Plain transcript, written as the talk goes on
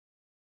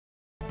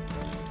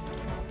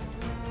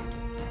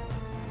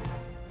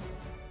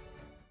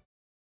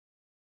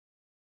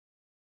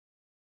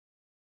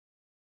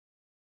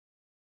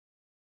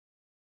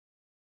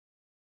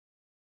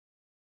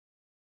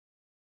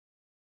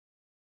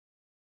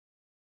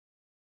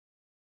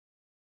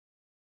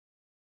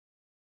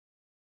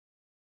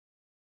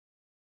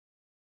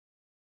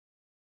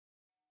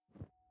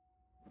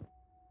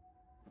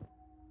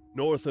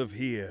North of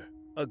here,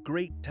 a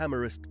great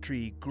tamarisk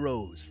tree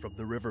grows from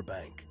the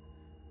riverbank.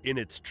 In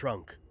its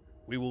trunk,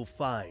 we will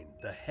find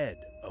the head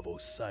of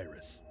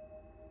Osiris.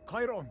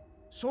 Chiron,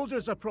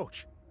 soldiers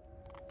approach.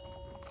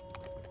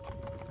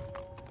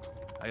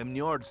 I am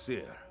Njord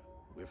Seer.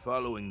 We're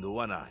following the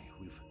One-Eye.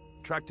 We've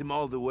tracked him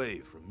all the way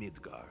from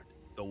Midgard.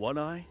 The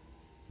One-Eye?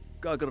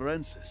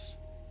 Gargarensis.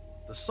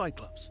 The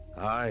Cyclops.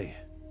 Aye.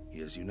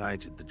 He has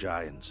united the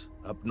giants.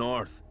 Up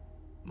north,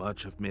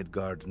 much of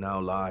Midgard now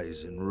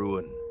lies in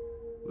ruin.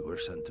 We were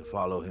sent to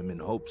follow him in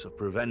hopes of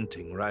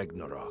preventing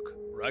Ragnarok.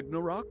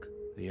 Ragnarok?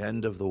 The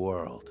end of the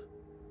world.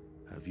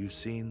 Have you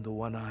seen the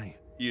One-Eye?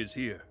 He is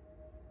here.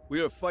 We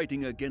are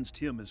fighting against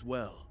him as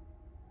well.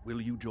 Will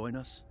you join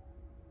us?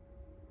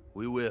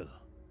 We will.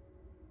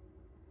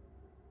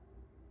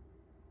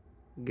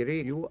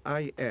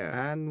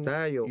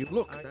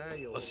 Look,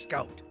 a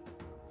scout.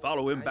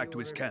 Follow him back to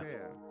his camp.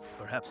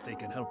 Perhaps they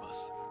can help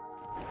us.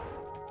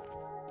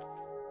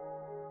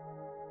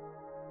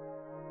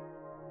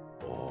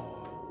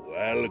 Oh,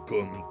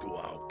 welcome to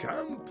our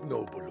camp,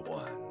 noble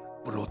one.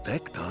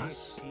 Protect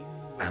us,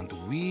 and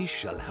we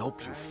shall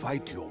help you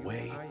fight your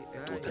way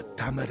to the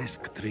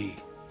tamarisk tree.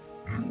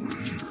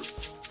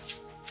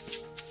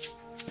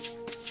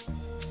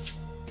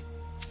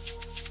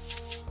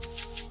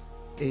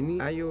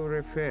 You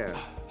refer.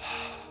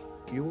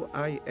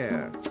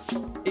 UIR.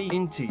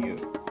 Into you.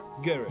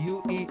 Garrett.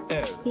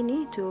 UER.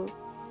 Inito.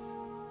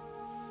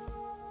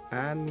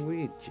 And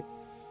which?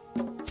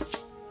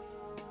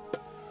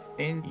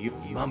 In you.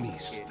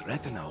 Mummies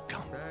threaten our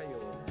camp.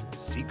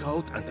 Seek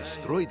out and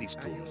destroy these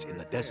tombs in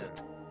the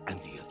desert, and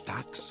the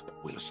attacks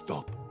will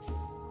stop.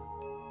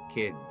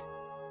 Kid.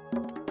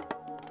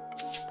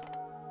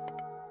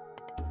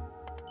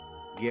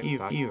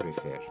 You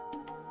refer.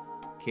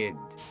 Kid.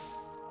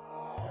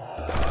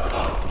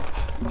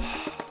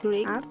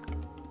 Break.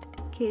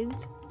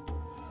 Kids.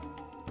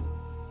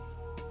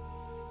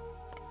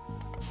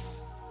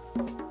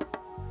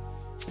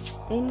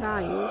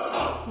 Engaio.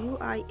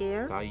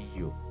 UIR.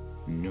 Tayo.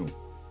 Nu.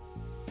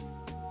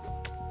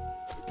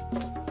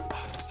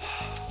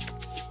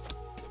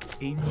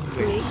 In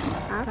Break.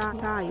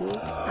 Tayo.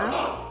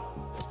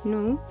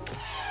 No.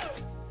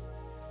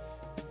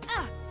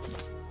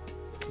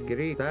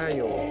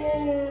 Gritayo.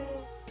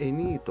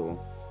 Enito.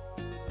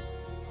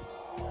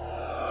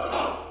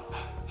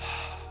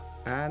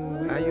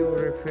 And you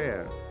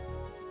refer.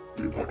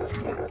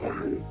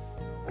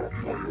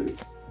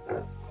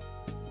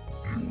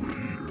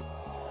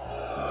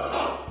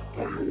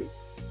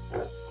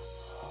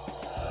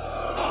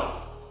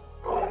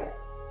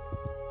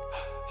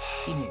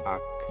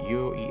 Ak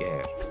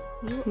UER.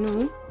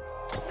 No.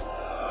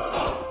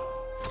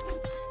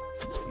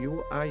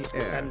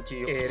 UIR.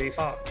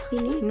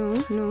 Ini. No.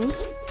 No.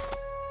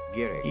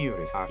 Garrett. You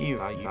refer.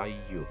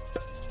 You.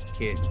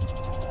 Kid.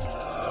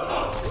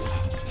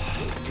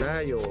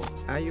 Dayo.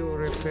 You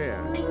refer.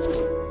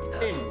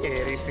 In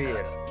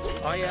refer.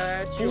 I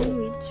at In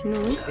which?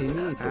 No.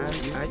 Enito.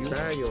 And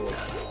Dayo.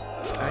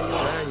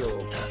 Dayo.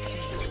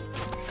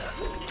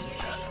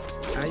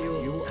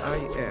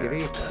 UIR.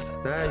 Greek.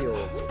 Dayo.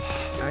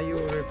 You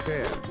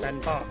refer.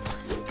 and Park.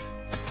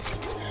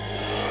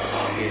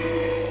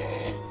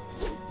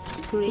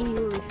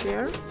 You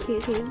refer.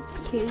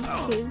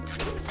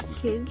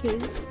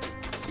 Kids.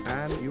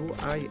 And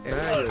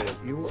UIR.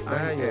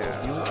 UIR.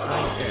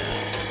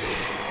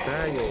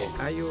 Dayo.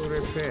 You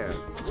refer.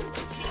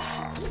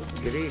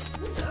 Greek.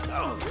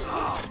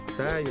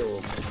 Dayo.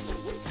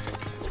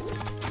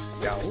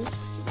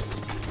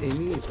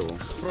 Enito.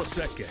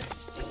 Prosecke.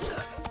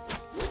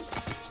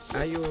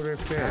 You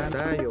refer.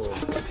 Dayo.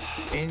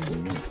 In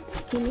Nu.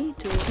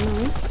 Inito. No.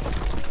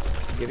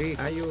 Greek.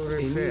 You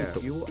refer.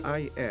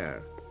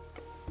 UIR.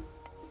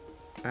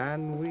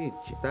 And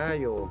which?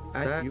 Dayo.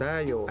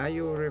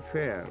 You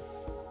refer.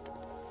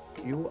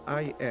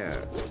 UIR.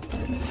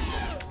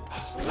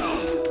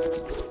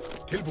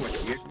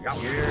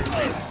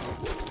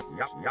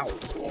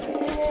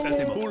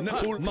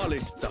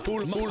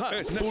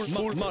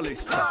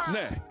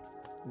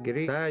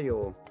 Greek.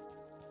 Dayo.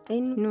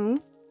 In. No.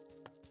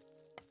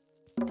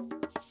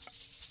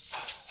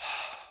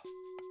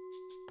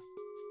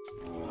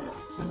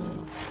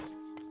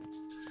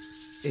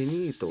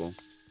 Enito.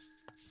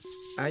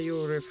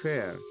 You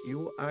refer.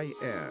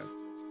 UIR.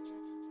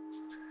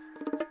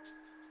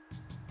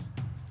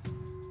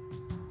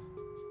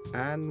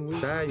 And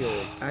with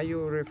Dayo.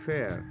 You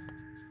refer.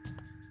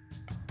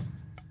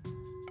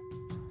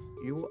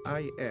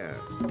 UIR.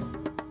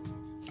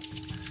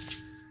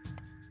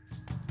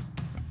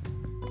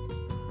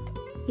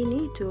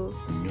 Inito.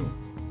 Nu.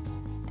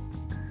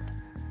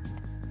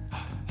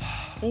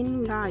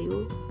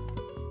 Engaio.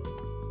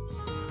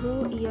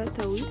 Pro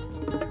iatawit.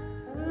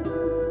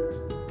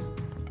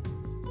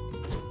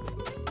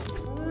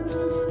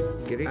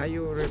 Greek.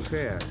 You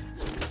refer.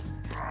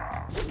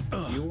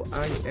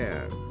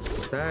 UIR.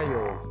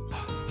 Dayo.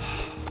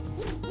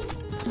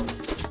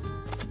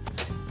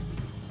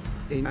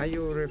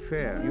 You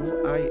refer.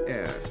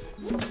 UIR.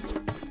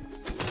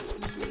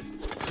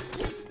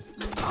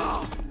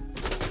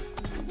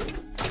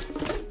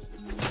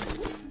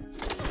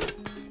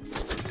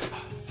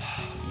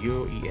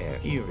 er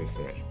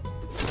irifer.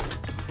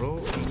 Ro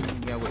in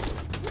yawit.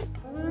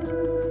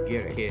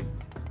 Gere kid.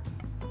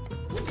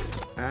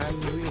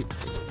 Anuit.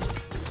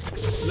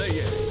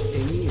 Leye.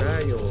 Ini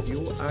dayo.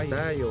 You I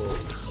dayo.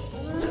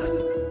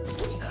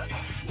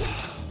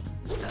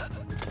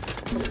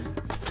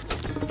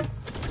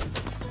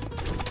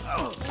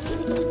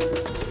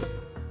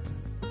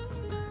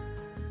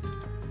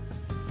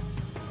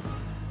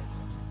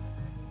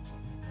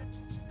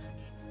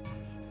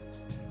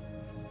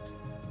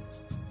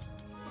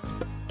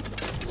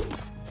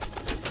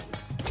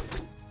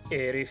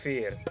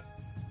 Erifir.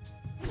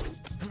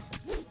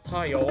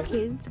 Tayo.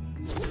 Kid.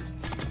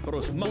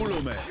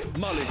 Rosmulume.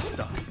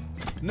 Malista.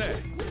 Ne.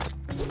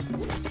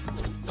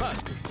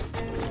 Pat.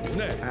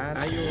 Ne.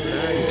 Ayo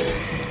dayo.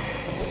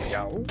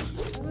 Yao.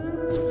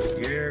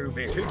 You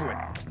be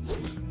Trident.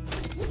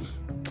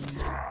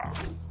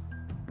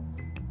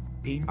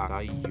 In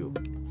Ayu.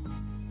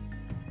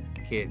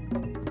 Kid.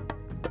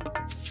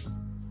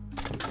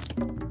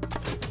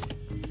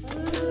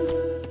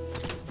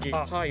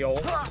 Tayo.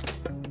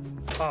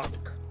 Ak.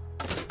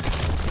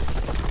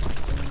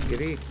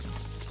 Greece.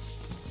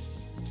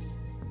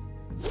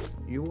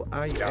 You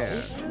I air.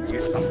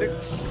 Get something?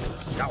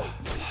 Now.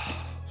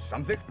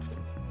 Something?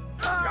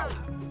 Now.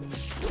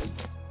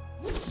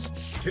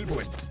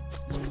 Tilbuin.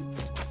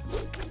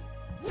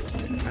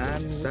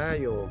 And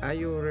dayo.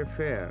 Ayo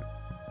refer.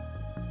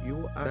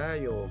 You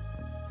dayo.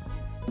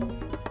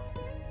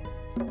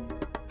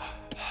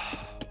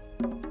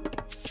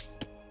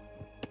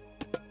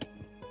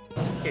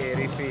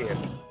 Erifir.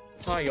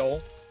 Tayo.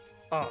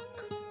 Ak.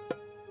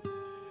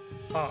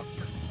 Ak.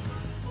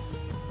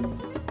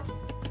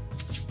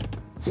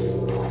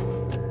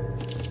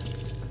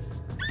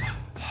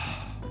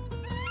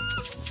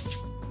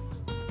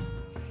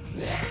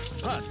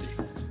 Pati.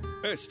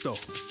 Esto.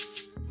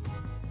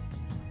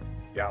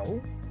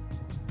 Yao.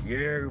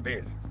 You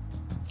will.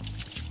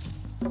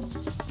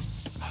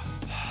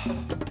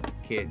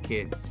 Kid.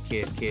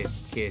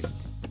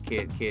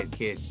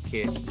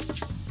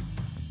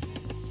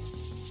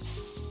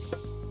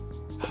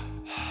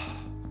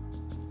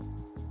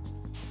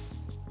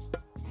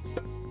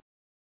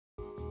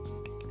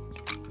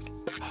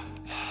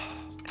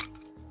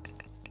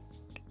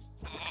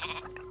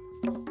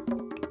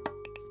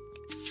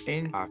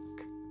 In Ak.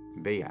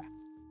 Bea.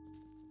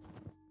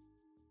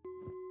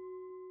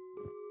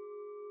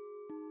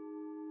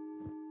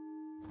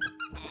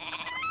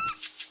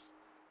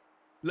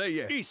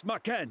 Leye.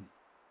 Ismaken.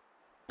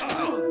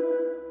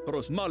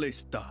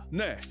 Rosmalista.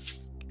 Ne.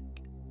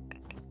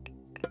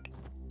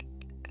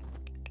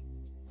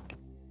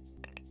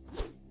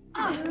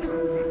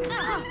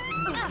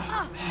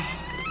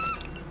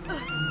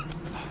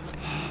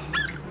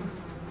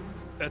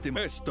 Etim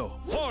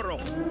esto. Oro.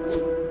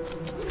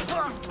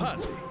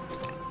 Pati.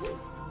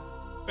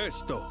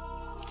 Esto.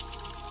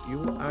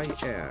 You I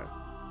air.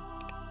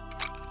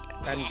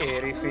 And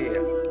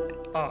Erifir.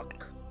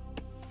 Ak.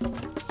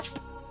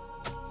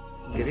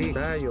 Greece.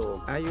 Dayo.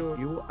 Ayo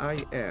you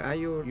I air.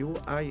 Ayo you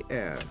I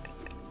air.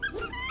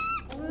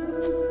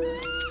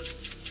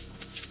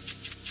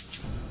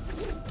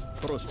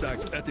 Prostag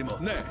etimo.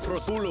 Ne.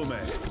 Prosulume.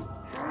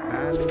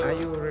 And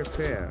ayo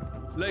refer.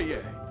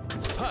 Leye.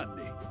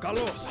 Pati.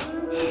 Kalos.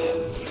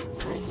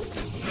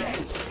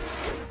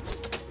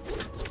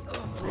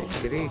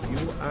 Greece.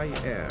 You I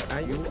air.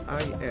 Ayo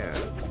I air.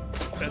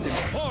 Etim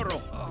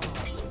oro.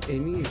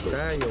 Ini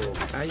dayo.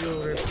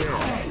 Ayo refer.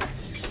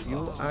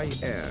 You I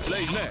air.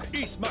 Ley ne.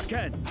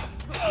 Ismaken.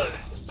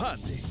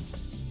 Pati.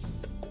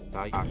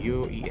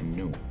 Tayo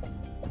inu.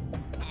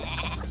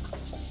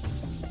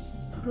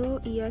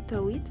 Ro iya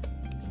tawid.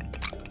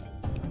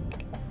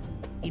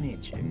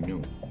 Inich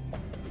nu.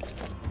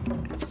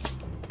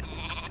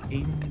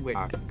 In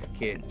Ak.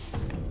 Kid.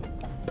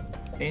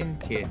 In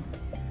kid.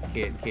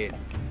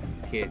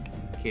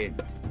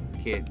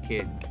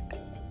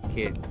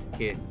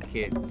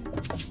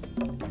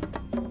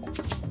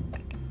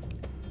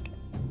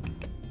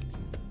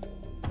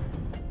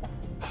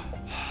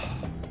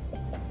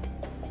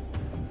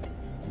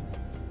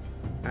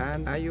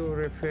 And ayo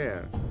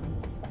refer.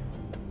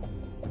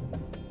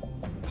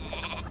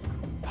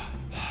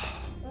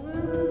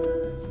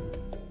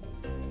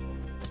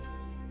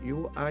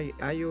 You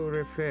ayo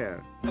refer.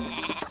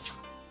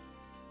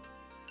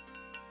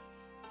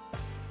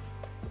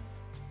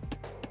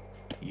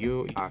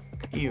 You Ak.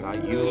 You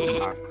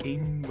Ak.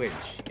 In which.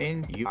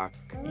 In you Ak.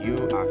 You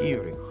Ak.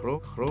 Iri.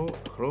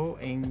 Chro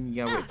in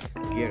Yawit.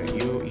 Gere.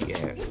 You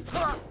er.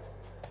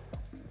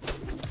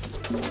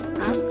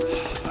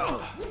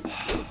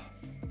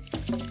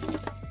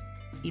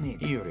 In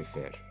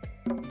Irifer.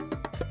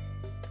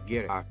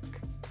 Gere. Ak.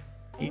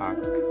 Ak.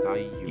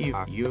 Tayo.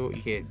 Ak. You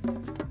kid.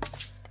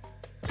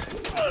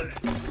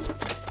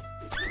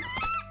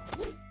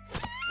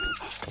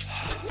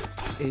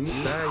 Ini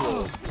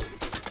dayo.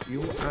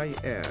 You I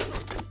air.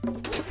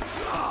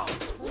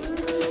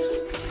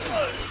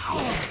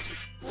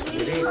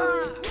 Greece.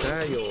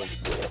 Dayo.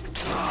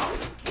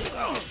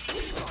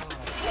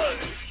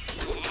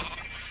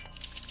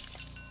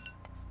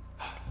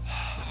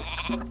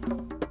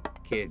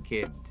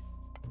 Kid.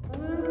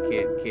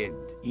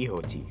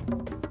 Ihoti.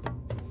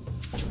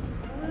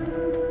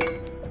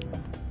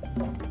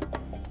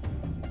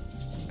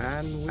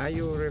 And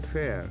ayo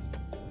refer.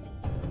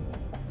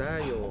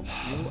 Tayo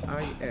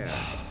UIR.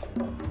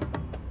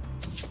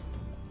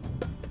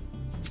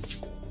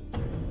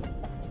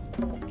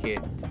 Kid.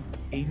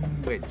 In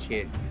which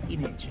kid.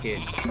 In each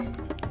kid.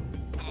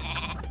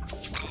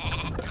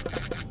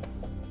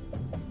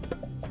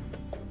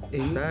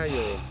 In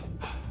tayo.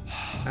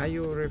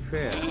 Ayo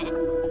refer.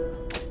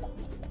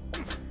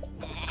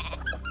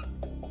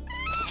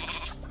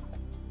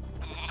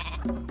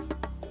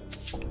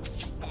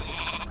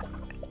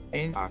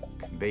 In ak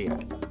beya.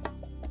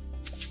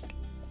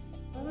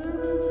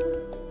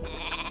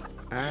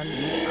 And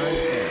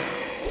UIR.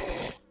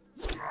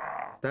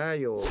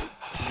 Tayo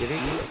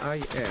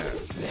UIR.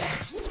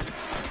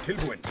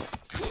 Tilbuen.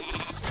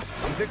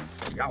 Something.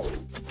 Yow.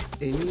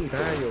 Ini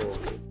tayo.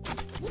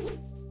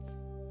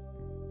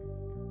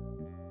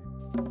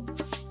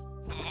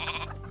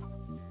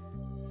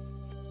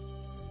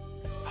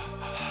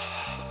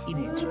 In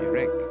each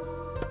erect.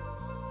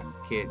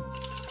 Kid.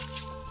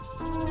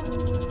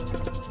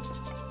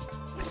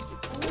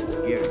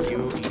 Gear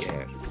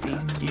UER.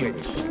 In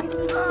Irish.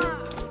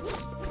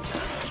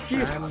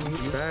 And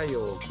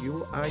tayo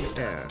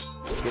UIR.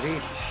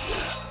 Greek.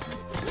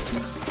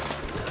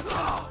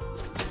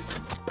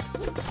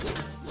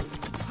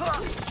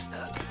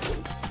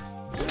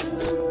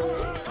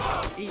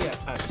 Iya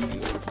asli.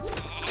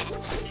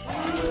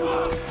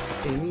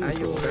 Ini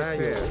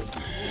tayo.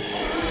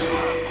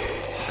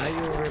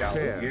 Ayo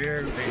refer.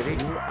 Here Greek they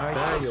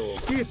tayo.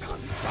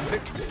 Skitan. Something.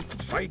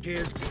 Fight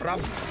is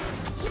from.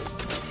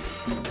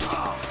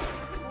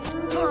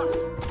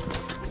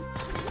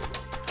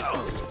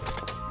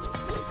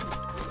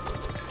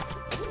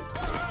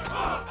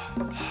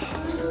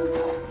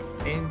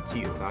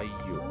 Into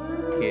Ayu.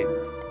 Kid.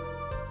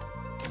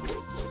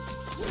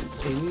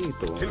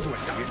 Inito. Tilbuen.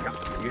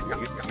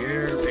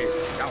 Here they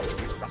yow.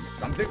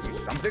 Something.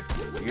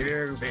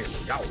 Here they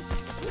yow.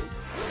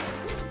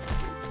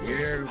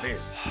 Here they.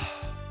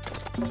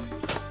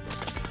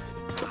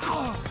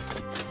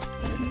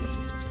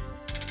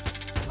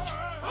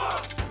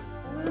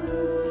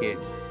 Kid.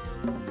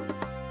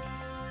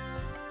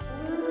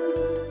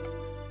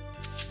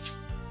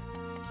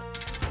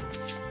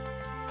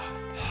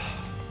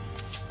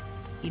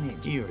 In a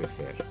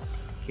georefer.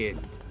 Kid.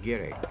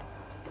 Gerek.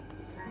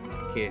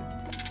 Kid.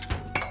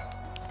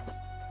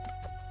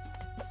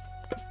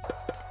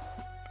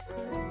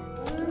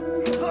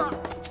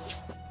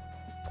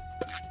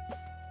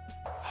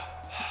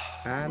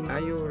 And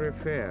ayo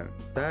refer.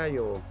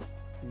 Tayo.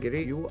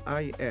 Greek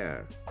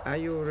UIR.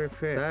 Ayo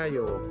refer.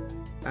 Tayo.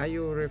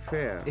 Ayo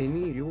refer.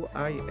 Ini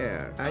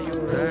UIR. Ayo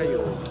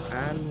tayo.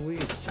 And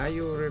which.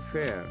 Ayo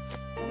refer.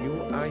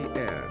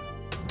 UIR.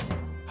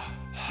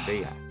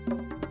 Beya.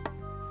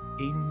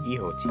 In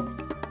Ihoti.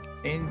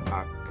 In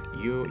ak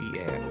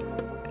UER.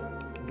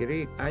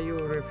 Greek. Ayo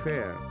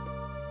refer.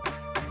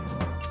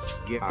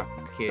 Geak.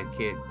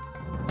 Kid.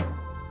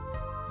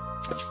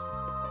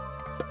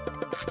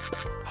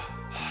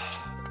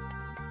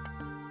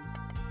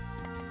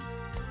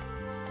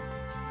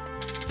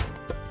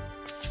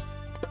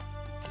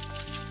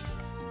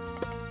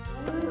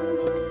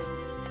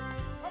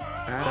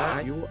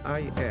 And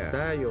UIR.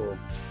 Tayo.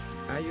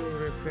 Ayo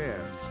refer.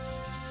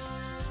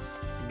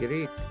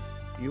 Greek.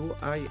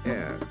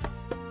 UIR.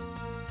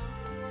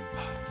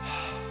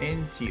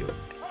 Into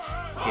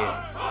Kid.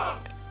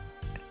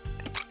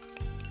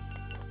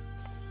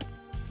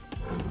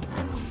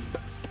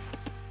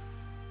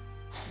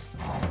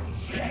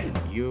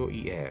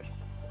 UER.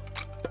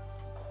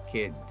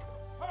 Kid.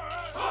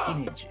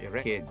 Inage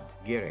erect. Kid.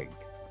 Gereg.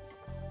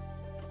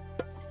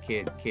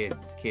 Kid.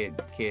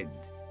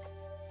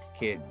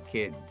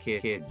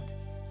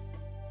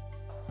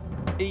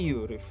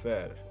 EU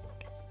refer.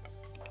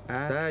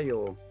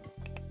 Tayo.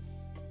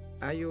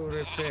 Ayo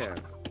refer.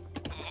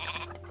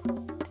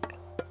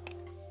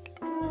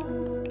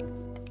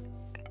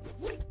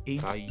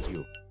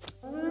 Ayu.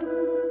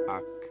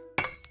 Ak.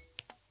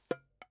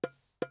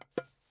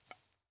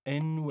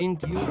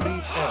 Into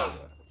UEL.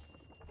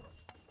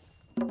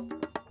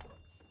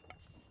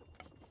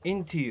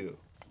 Into you.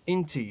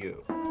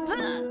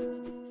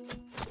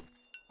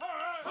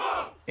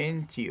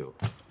 Into.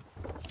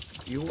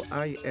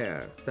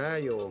 UIR.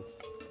 Tayo.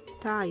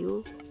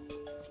 Tayo.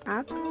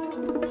 Ak.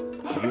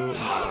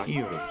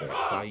 You refer.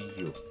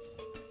 Ayu.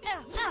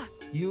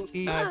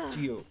 UE at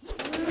you.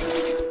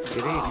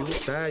 Greek.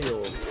 Tayo.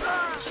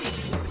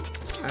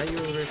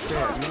 Ayo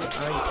refer.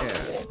 UIR.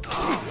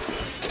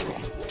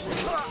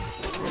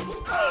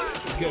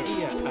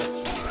 Geria at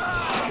you.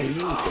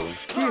 Inito.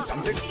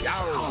 Something.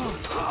 Yow.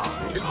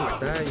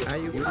 Tayo.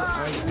 Ayo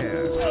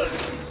UIR.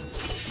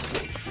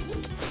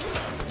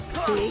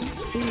 Big.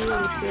 Ini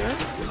refer.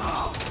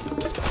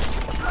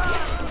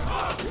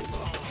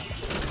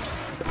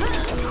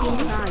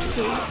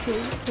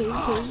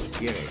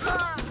 Gereg.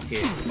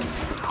 Kid.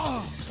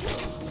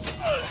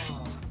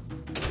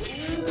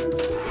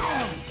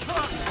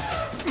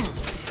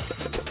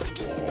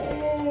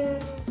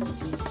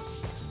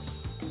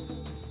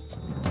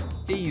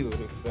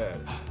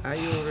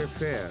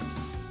 repair?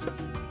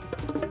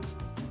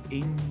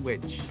 In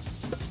which?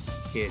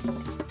 Kid.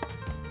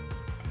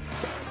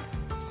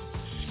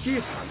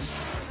 Skip.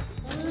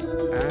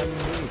 And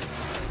meet.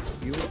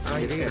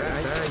 U-I-R.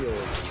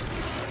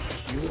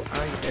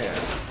 U-I-R.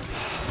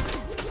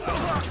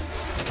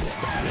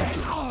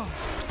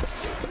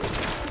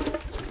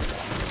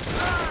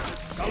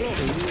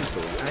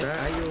 Finito.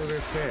 Tayo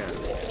repair.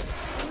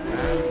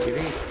 And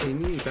great.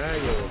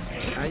 Finitayo.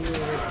 Tayo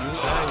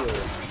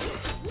repair.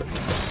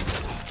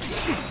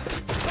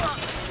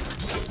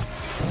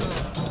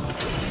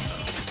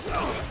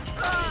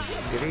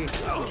 Great.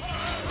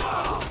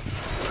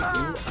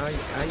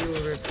 U-I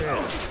repair.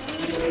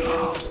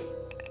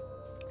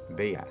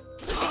 Bea.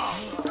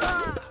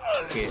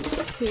 Kid.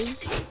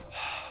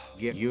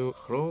 Get you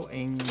throw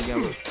in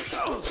your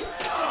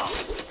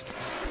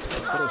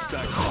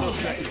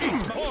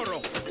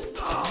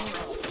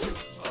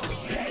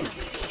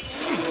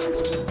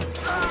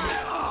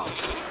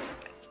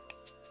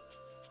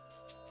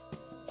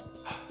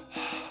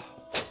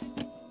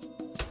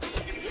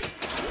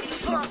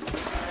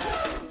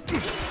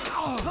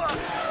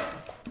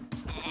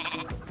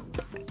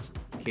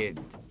Kid.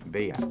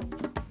 Bea.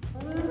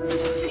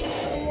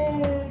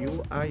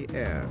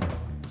 U-I-R.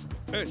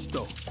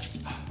 Esto.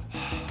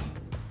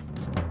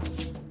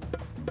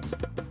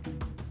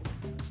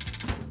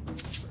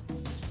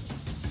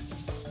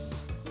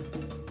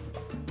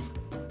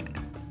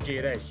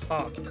 Jirej.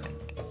 Ak.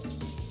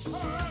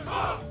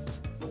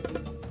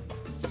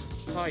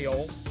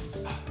 Tayo.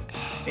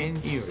 In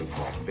Uri.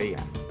 Bea.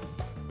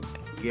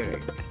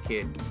 Gerek.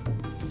 Kid.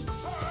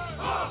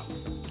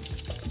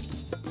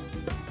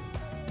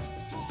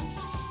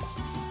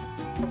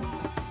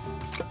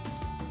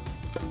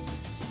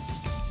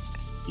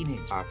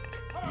 Ak.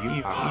 You.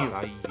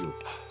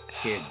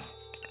 Kid.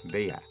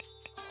 Bea.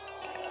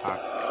 Ak.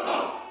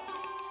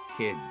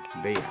 Kid.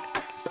 Bea.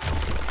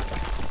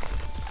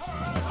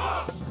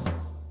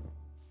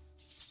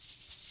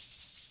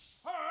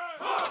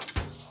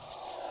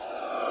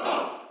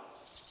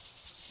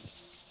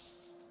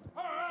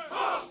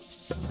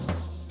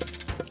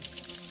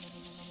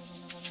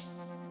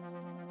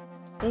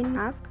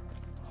 Enak.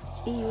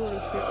 Iu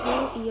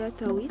refer. Ia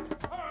tawit.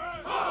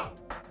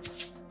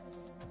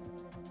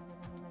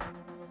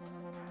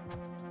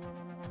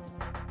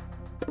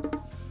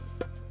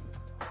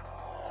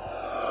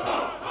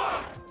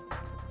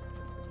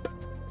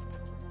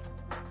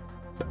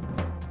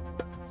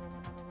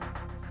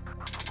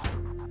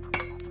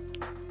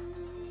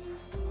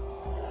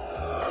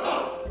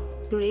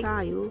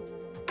 Tayo.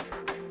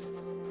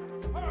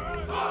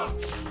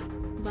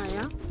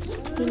 Baya.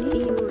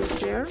 Ini iu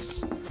repair.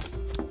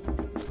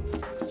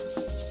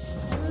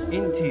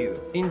 Into you.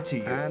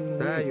 And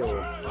tayo.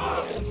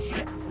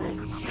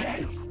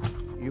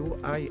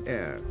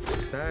 U-I-R.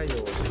 Tayo.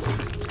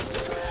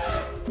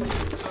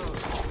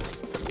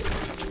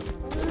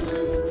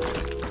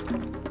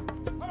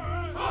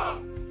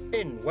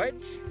 In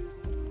wedge.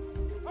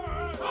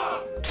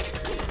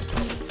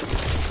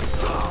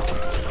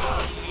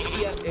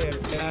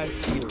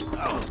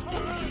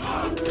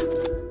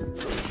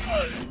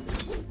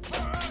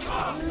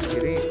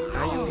 Great.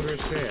 Tayo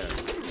repair.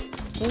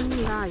 En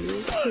tayo.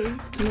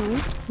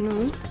 No.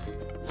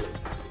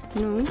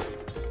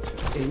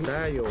 In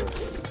tayo.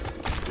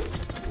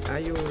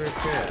 Tayo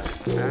repair.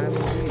 And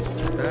meet.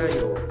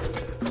 Tayo.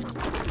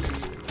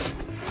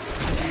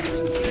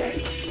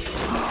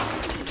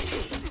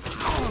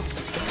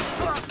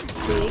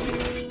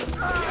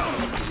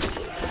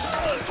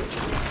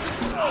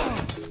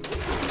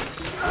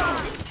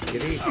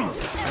 Great.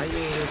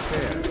 Tayo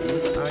repair.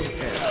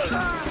 U-I-R.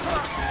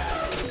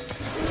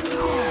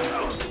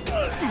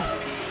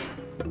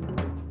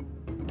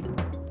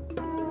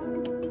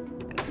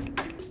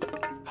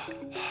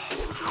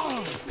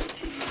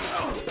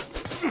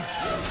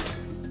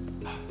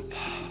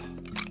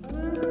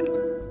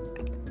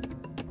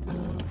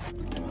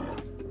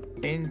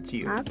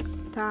 Into Ak.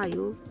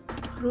 Tayo.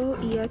 Hro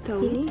ia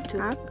tawit.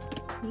 Ak.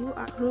 You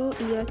hro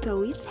ia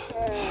tawit.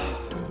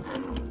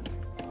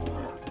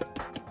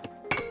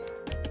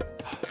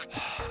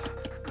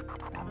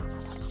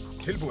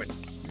 Tilbuin.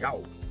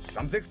 Gau.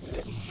 Something.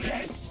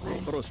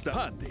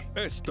 Prostahati.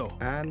 Esto.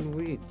 And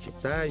which.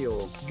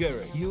 Tayo.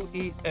 Gerek.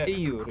 U-E-L.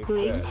 EU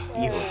Great.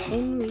 repair.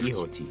 En which.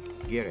 Ihoti.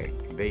 Gerek.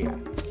 Bea.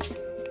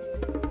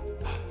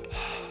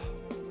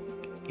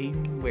 In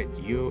which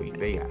you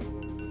Bea.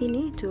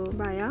 Ini to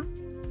baya.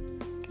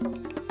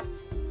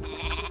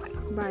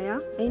 Baya.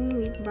 En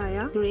which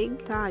baya. Greg.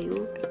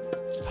 Tayo.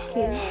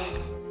 Kid.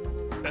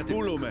 Et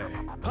ulume.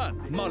 Pan.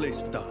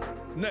 Malista.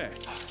 Ne.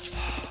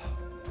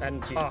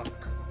 And ak.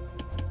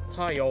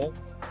 Tayo.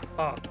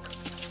 Ak.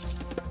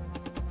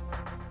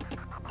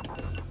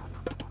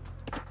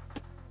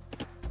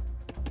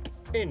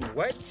 In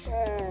wedge.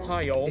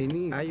 Tayo.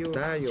 Ini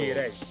tayo.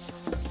 Jirej.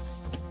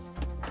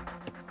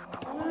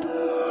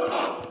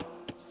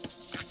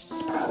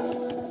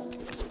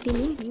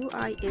 Ini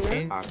U-I-R.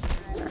 In Ak.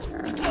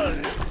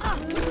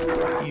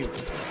 You.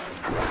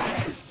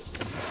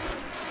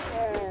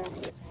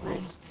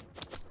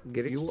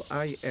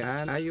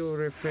 UIL. Are you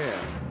repair?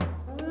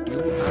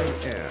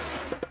 UIL.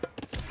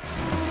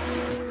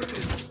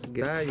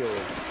 Gaio.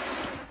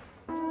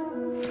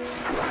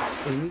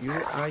 In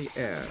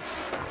UIL.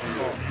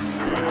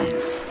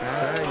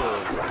 Gaio.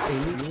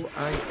 In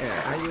UIL.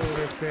 Are you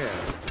repair?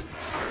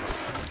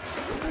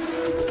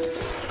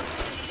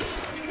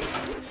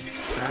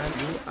 And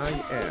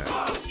UIL.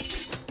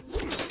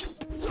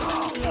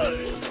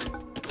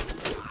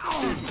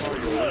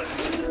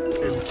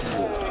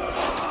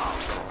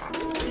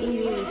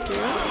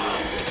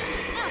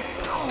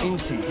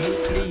 Into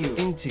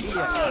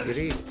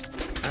Greek.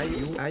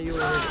 Are you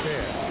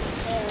repair?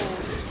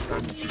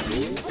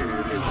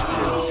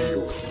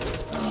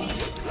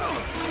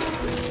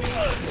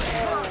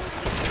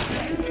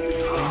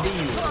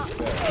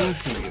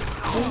 Into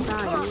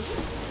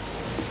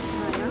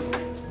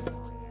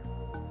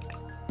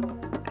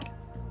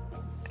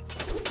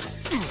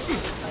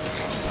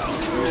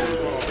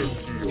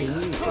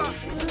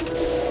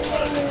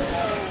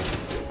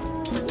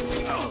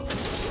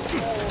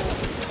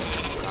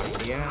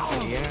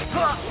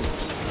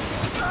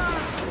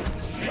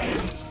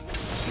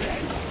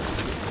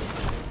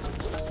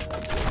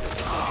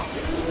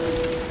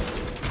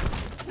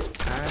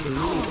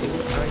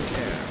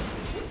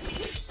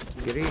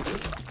Greek.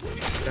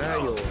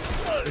 Tayo.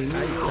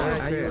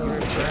 Ayo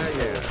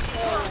repair.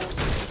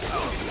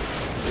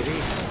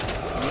 Greek.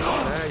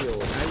 Tayo.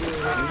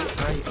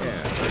 Ayo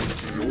repair.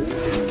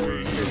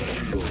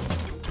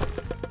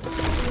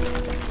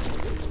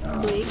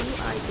 Great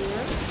idea.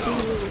 In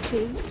your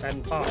king. And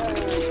arc.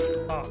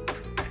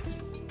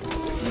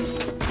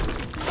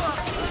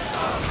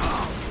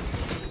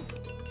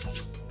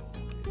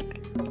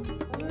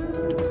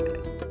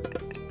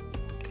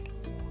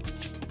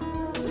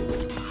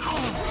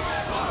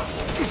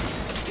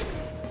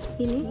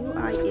 Ini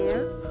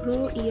UIL.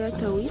 Ro ia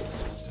tawi.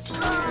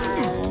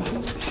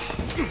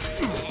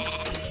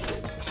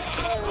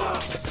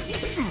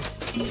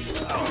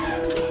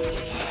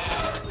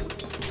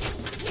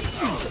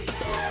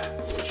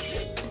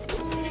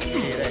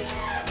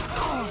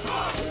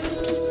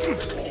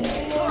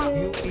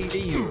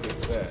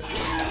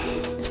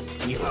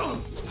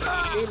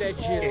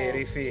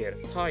 Erifir.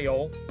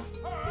 Tayo.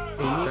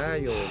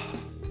 Tayo.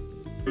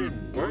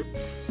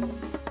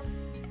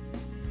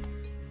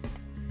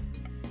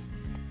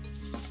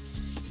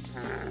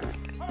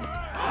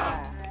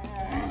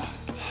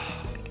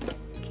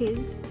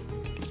 Kings.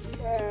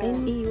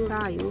 NEU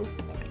tayo.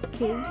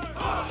 Kings.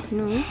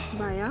 No.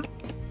 Baya.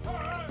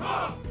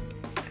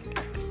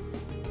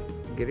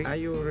 Greek.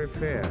 Ayo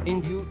repair. in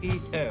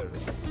UER.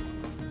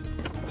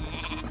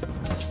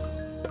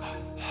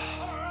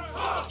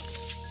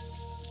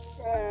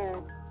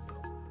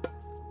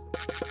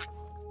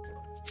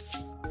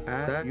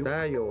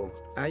 Tayo.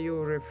 Ayo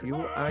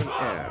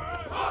UIL.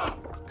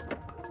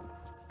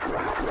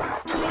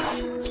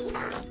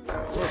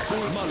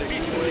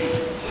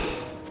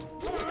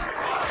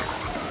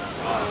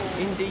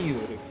 In the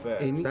URF.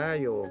 In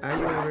tayo.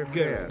 Ayo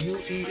repair.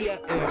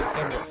 UER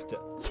erwachte.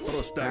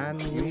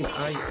 And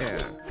UIL.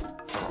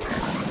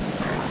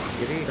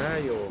 Greek.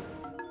 Tayo.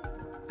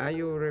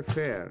 Ayo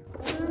repair.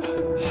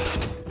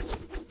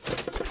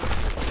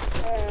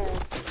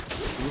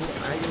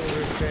 Ayo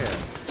repair.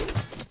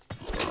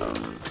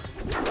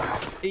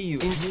 EU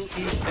in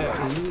UER.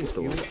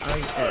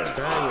 UIL.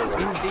 Tayo.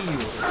 In the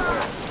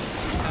URF.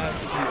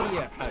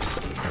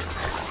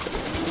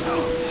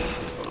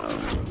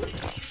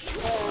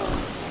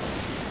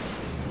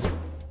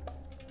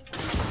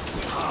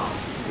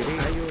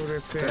 Ayo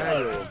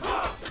repair.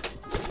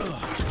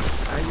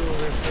 Ayo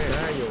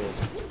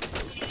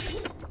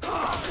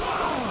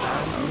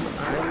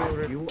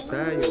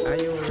repair.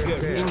 Ayo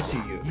repair. Into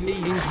you.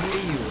 Into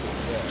you.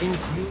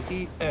 Into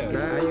UER.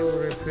 Tayo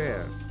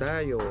repair.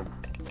 Tayo.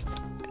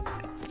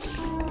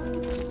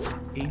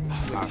 In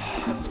URF.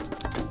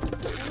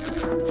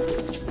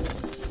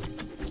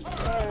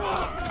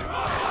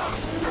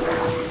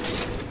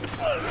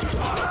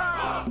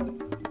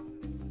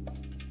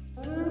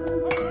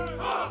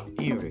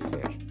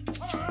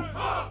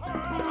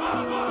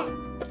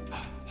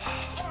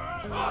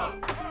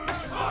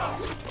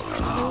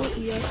 Ro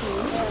ia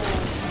tawi.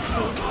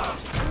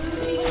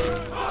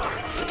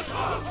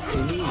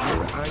 Ini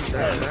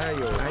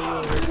tayo. Ayo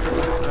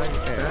repair.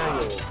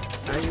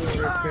 Ayo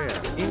repair.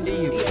 In the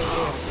UER.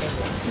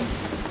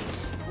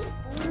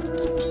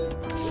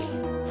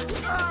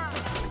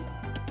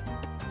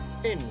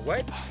 In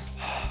wedge.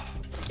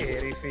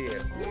 Erifir.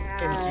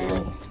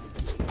 Into.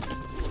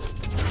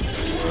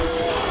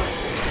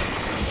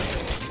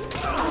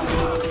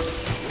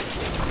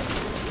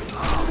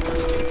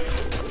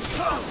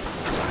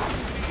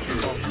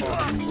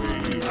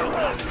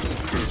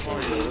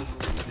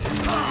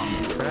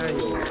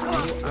 Tayo.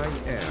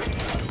 UIL.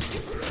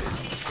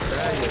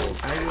 Tayo.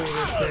 Ayo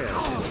repair.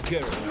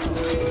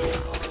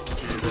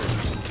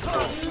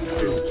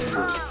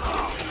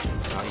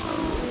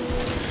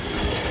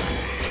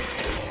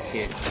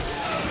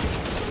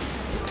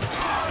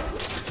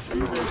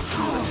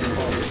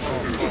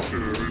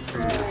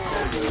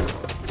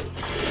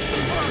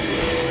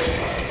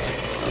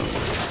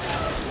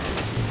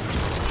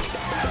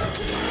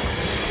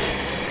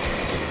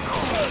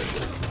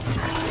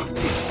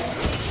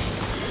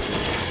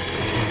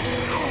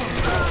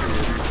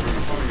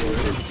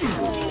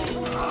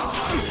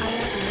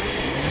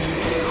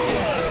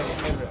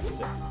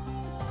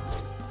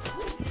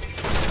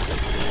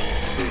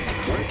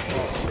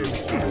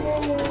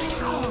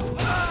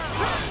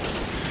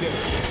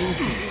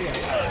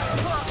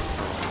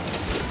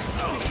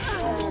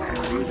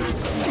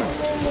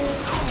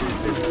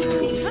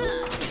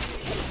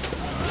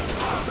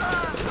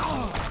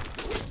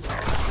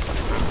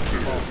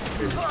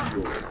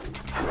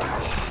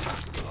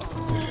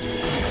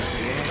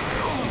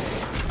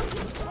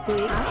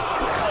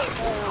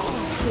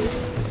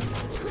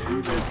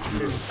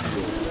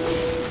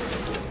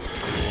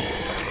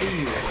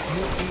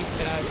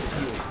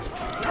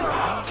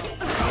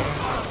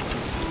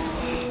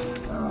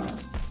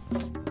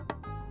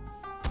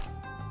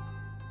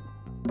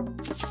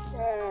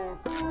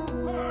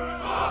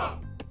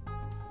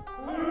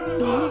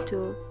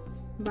 Finito.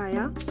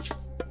 Vaya.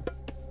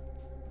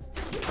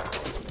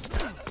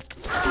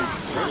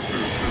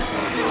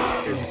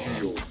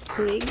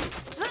 Rig.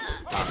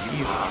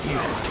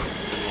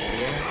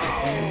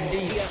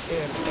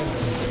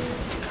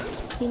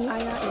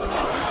 Inaya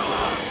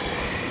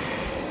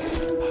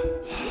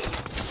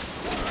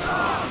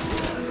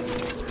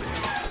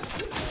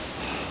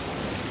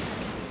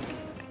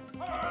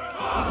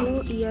Lo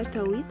iya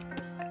tawid.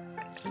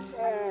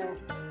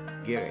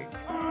 Gerek.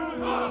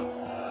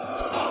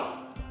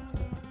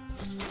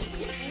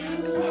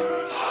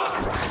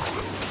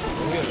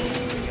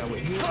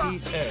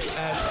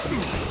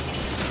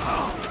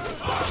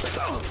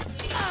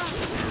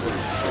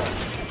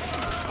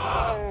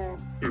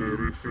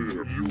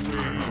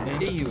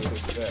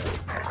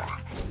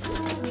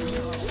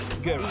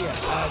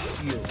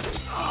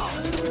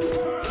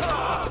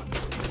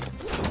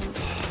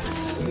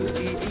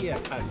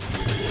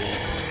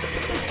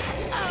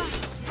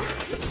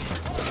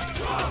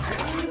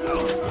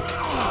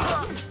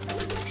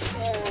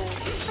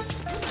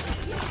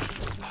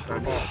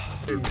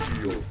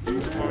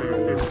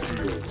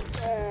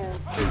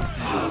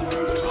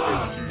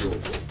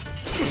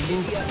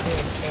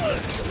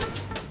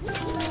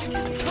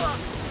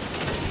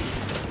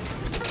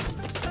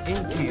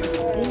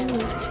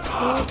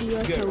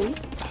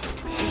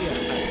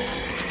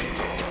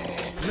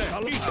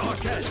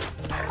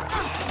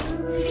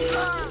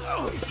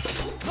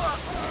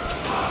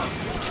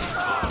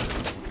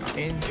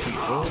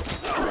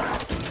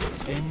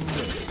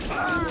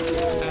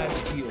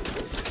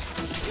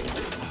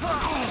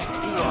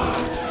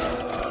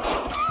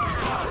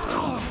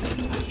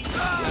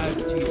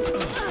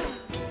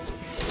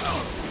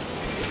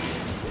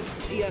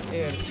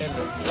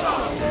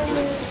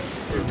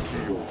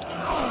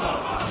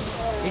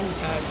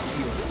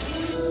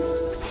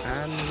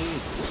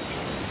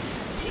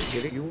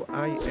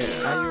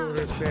 UIL.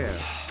 Repair.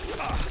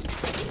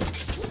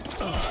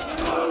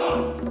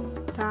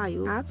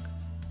 Tayo. Ak.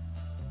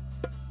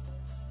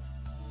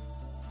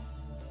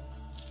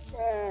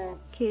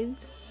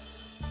 Kids.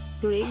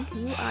 Rig.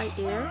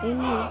 UIL.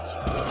 Image.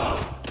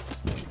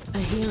 A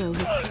hero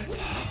has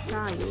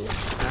Tayo.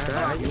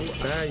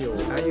 Tayo.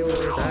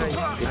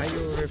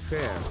 Tayo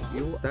repair.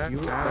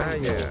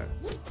 UIL.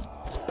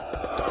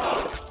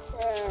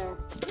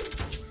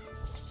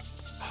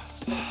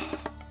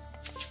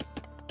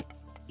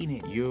 Ine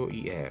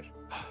UIR.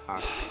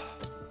 Ak.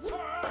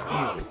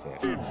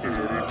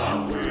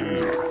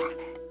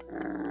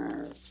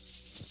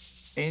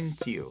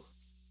 Entio.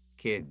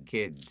 Kid.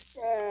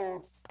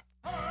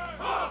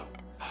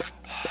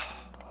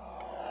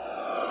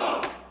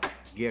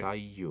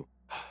 Gerayu.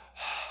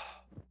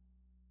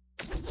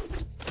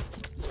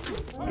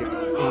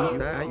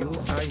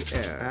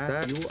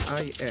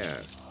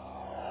 UIR.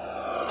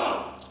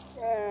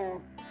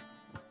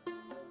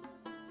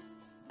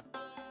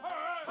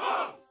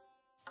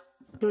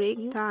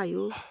 Rig.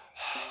 Tayo.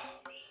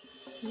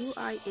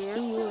 UIL.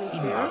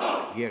 Ine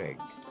Gereg.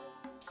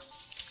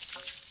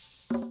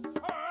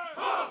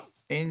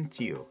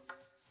 Entio.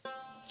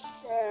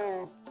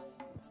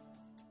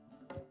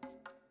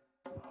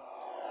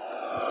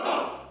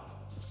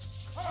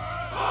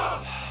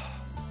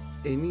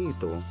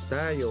 Inito.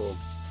 Tayo.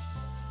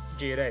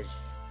 Jirej.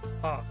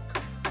 Ak.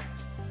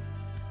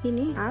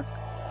 Ini. Ak.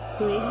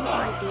 Rig.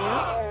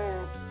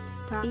 UIL.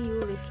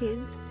 Tayo.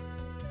 Kids.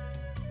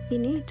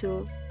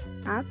 Finito.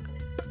 Ak.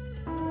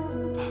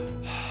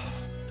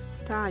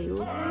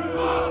 Tayo.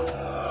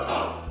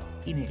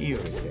 Ine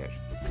Urifer.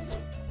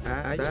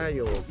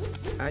 Tayo.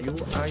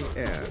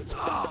 UIL.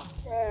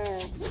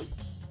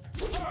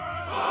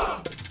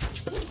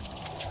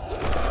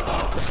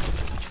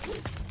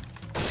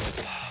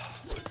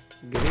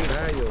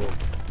 Tayo.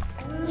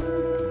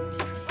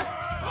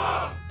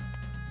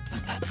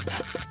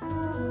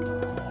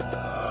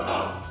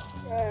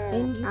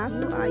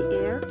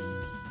 UIR.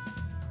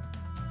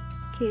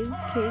 Kids.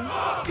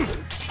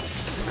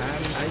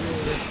 Tayo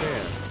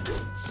repair.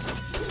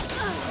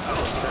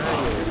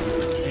 Tayo.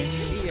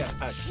 Endia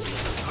at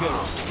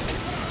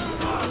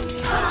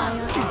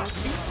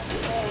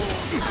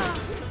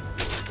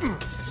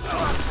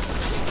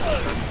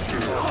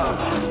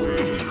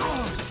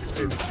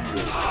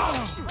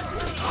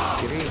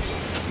Gereg. Green.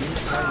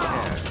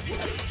 UIR.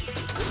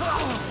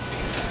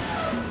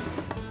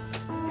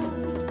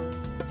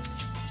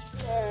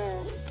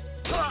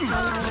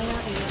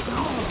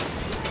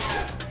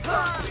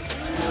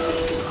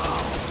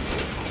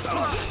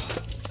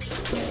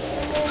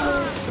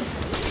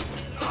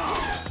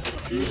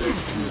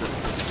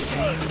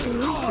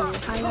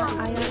 Finito.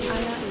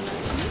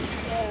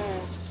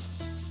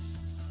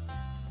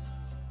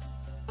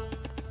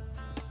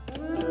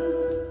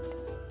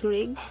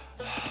 Rig,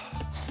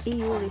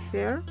 EU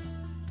refer,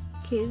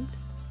 kid,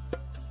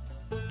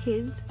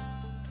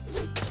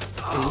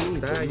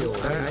 Dayo,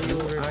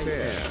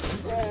 repair.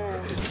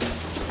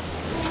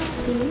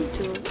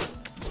 finito,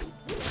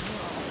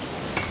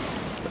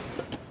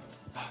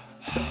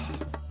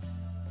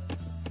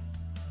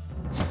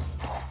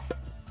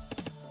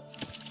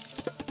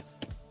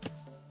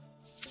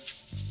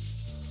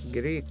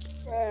 Greek,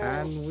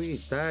 and we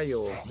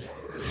tayo.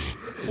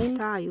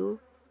 tayo,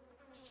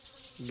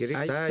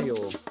 Greek tayo.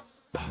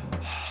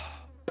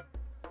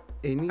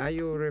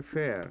 Ayo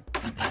refer.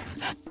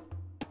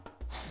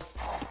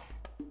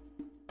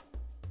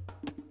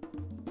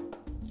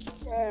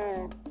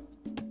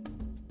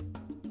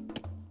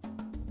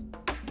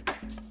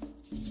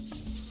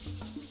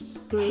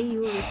 gray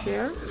you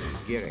refer,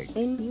 Gerek.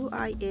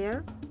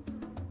 NUIR,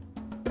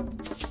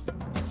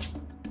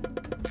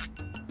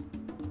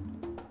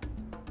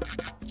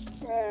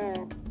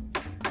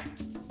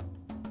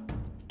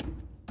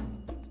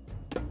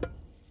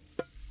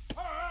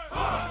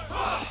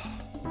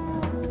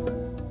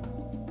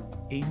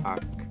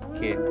 Ak.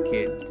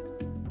 Kid.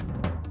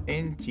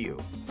 Into.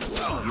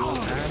 You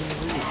and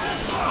we.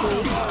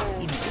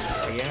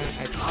 Kaya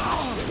at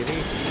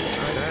Greek,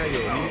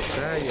 tayo.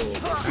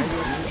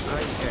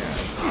 UIR.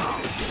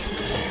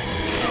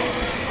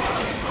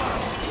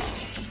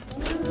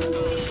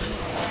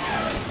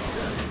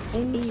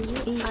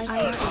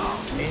 NUIR,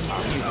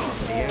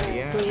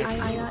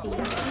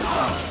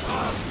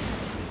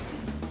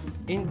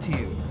 Into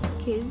you.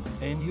 kid,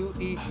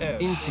 N-U-E-L.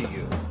 Into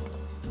you.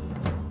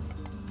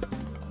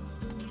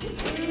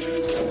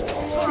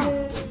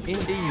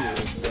 Into you.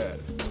 There.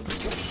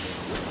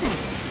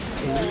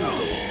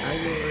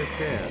 Ayo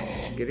refer.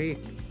 Greek,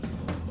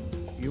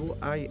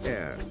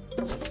 UIR.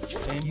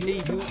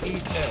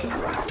 N-U-E-L.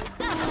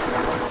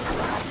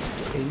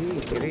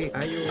 Greek,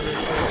 ayo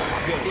refer.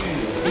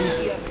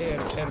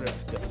 N-I-R-R.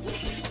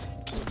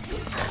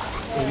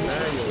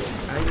 Tayo,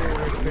 ayo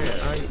refer.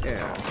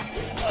 IR.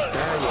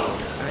 Tayo,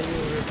 ayo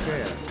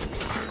refer.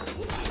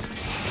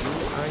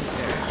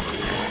 UIR.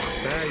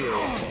 Tayo,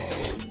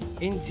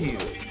 Into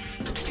you.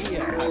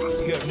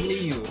 You're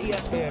new.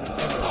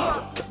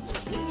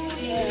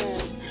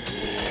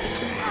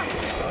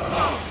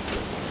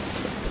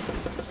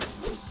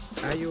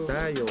 ayo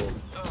tayo.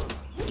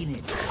 in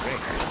it.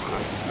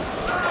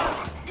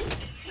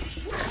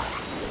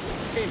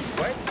 In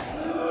what?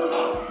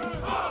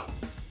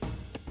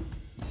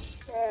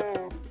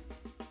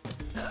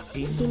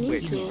 In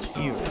which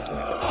you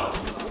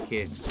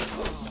kid.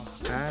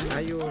 And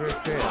ayo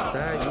refer.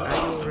 Tayo,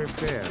 ayo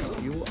refer.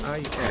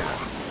 UIR.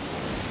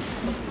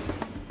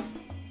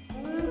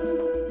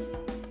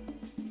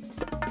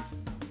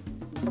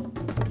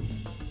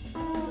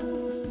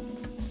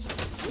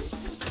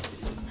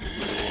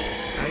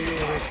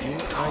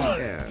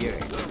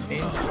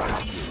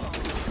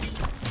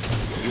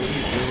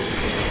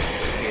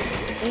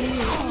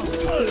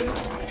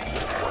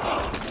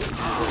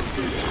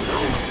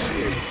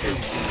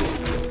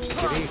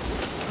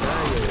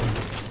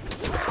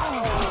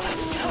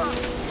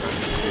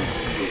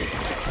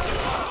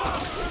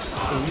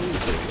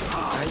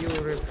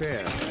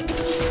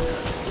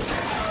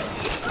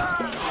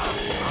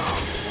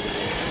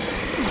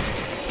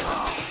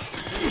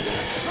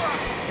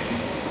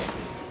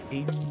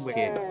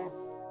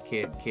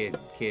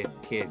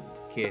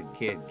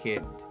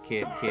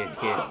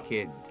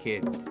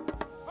 Kid.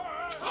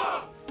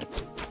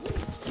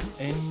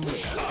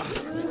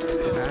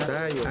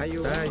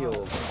 Tayo.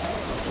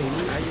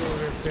 Ayo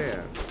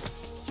refer.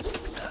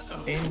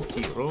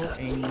 Entiro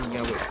en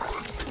gawin.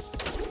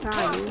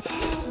 tayo,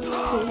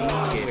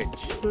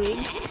 Engage.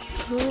 break,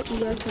 ro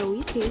iya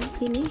tawid, kid,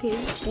 kini,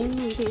 kid,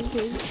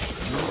 kid.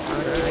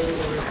 Ayo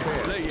refer.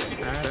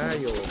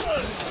 Tayo.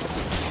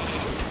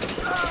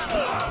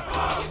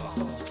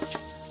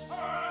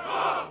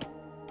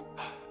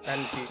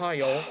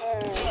 Anti-tayo.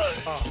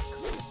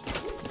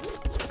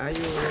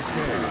 Ayo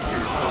refer.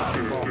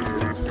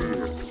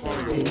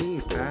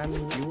 And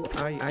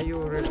UI. Ayo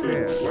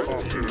refer.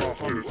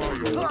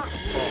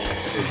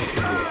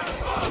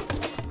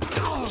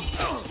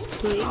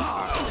 Break,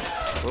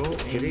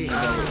 Greek.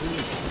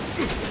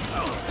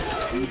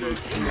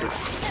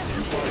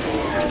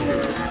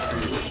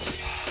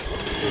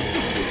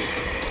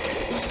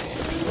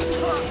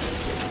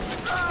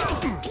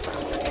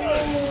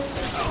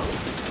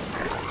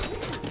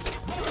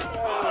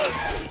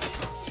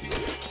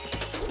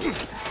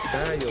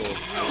 Tayo.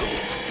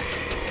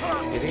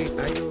 Greek.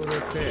 Ayo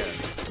refer.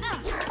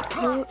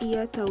 ro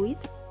iya tawid.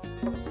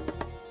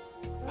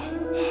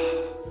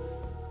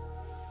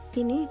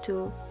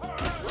 Finito,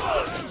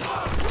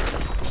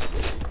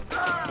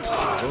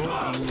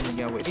 En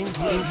gawin.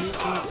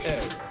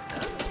 N-U-E-L.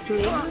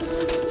 break,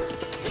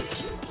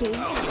 kid,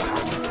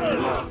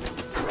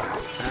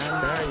 And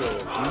tayo.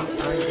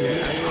 UI.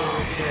 Ayo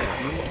refer.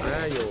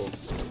 Tayo.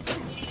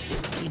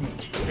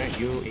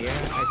 You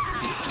at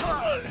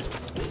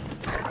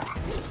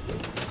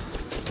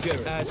At you.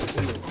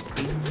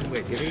 In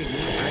which. Are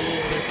you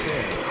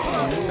repair?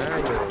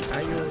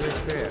 Are you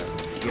repair?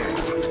 Yes.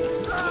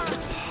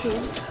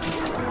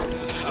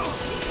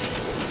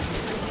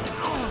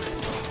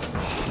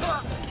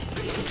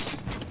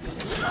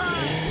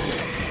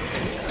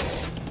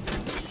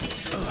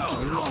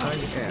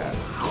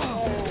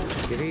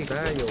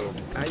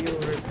 Are you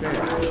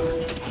repair?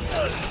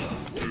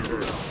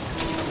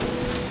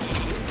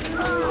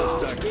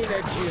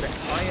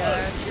 I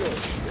am you.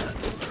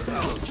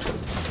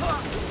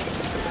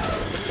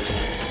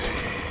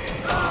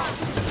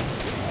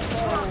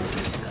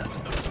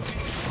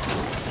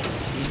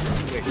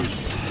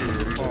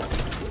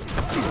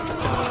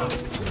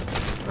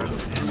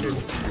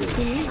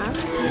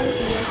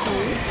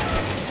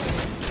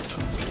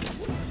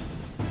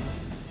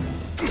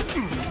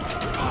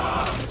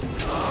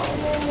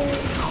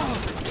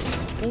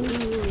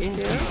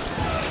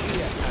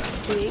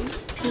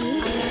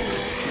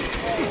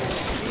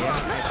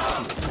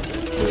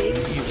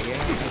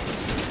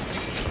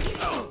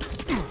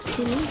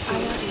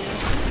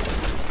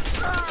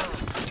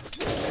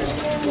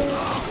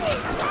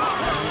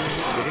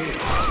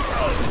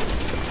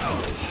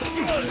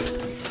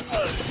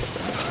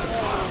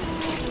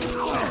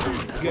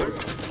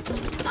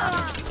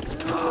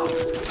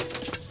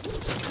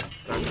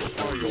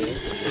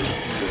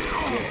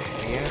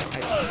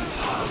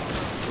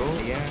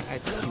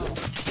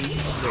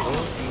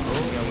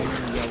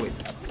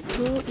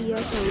 Ini aku ia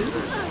tahu.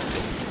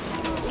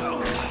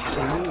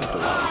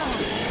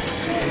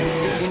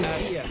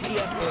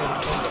 Ia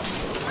tahu.